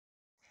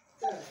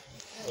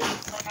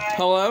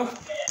Hello?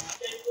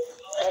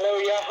 Hello,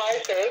 yeah, hi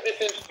sir. This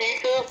is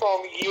Peter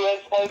from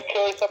US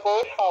Healthcare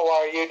Support. How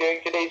are you doing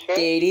today, sir?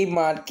 तेरी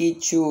मार की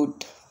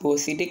चूत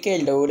पोसीटी के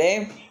लोड़े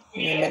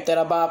मैं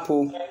तेरा बापू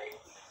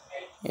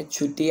ये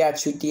चूतिया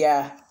चूतिया.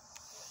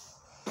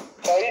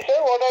 Sorry, sir,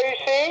 what are you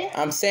saying?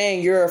 I'm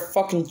saying you're a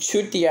fucking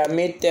chutia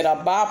मैं तेरा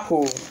बापू.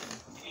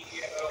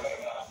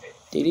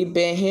 तेरी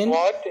बहन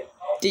What?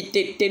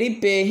 तेरी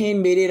बहन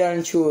मेरी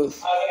रणछूस.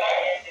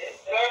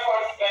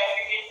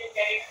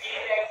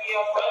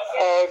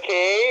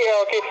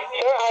 Okay.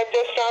 Sir, I've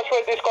just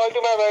transferred this call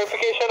to my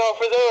verification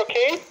officer,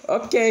 okay?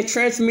 Okay,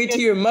 transfer me to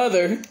your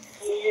mother.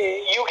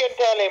 You can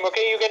tell him,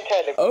 okay? You can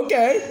tell him.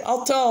 Okay,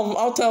 I'll tell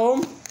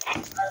him.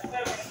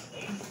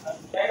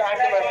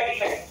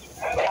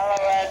 Hello,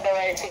 the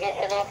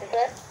verification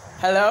officer.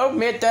 Hello,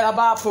 मैं तेरा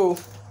बापू.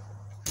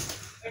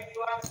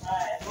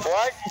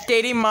 What?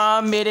 तेरी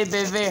माँ मेरे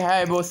बेवे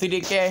है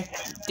बोसीटी के.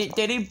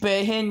 तेरी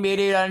बहन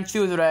मेरी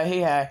रणछूस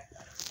रही है.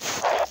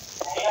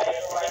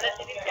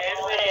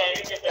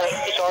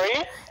 Sorry?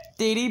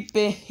 तेरी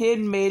बहन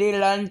मेरी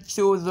लंच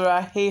चूस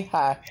रही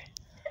है.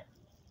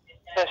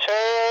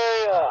 Sir,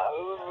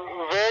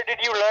 where did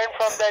you learn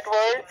from that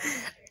word?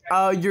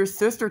 Your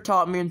sister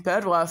taught me in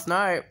bed last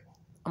night.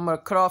 I'm gonna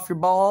cut off your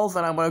balls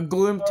and I'm gonna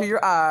glue them to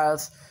your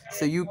eyes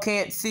so you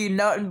can't see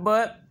nothing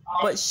but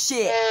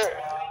shit.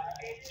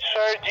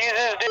 Sir,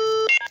 Jesus did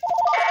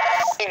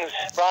things,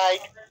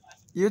 right?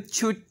 You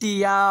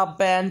chutia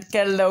ben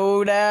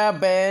keloda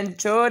ben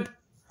chud.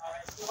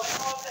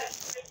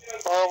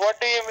 What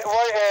do you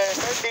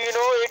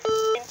know it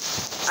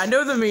means? I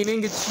know the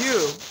meaning, it's you.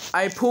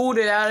 I pulled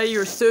it out of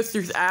your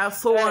sister's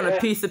asshole on a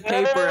piece of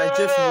paper. I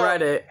just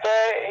read it.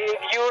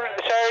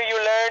 Sir, you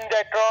learned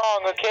that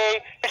wrong,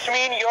 okay? It's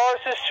mean your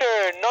sister,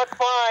 not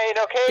mine,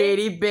 okay?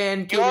 तेरी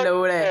बहन की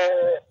लोड़े.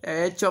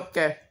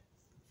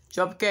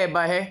 चुप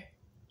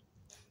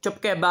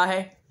के बाहे.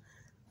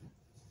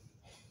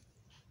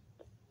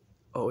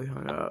 Oh, we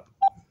hung up.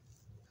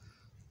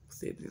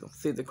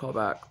 See the call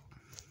back.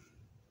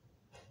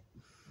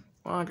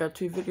 Well, I got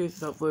 2 videos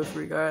to upload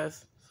for you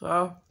guys,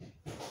 so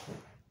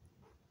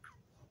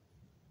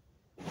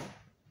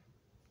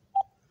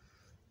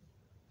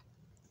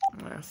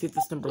let's see if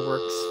this number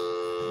works.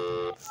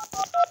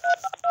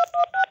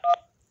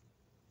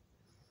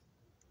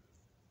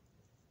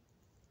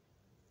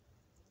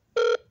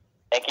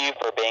 Thank you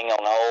for being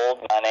on hold.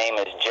 My name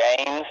is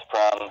James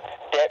from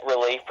Debt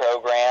Relief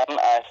Program.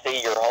 I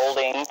see you're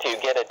holding to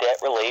get a debt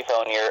relief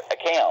on your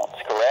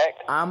accounts,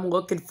 correct? I'm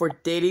looking for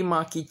Daddy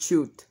Maki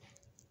Chut.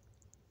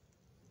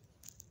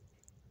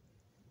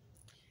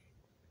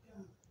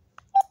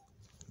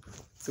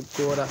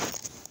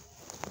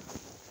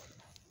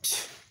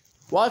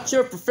 Watch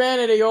your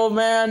profanity, old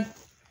man.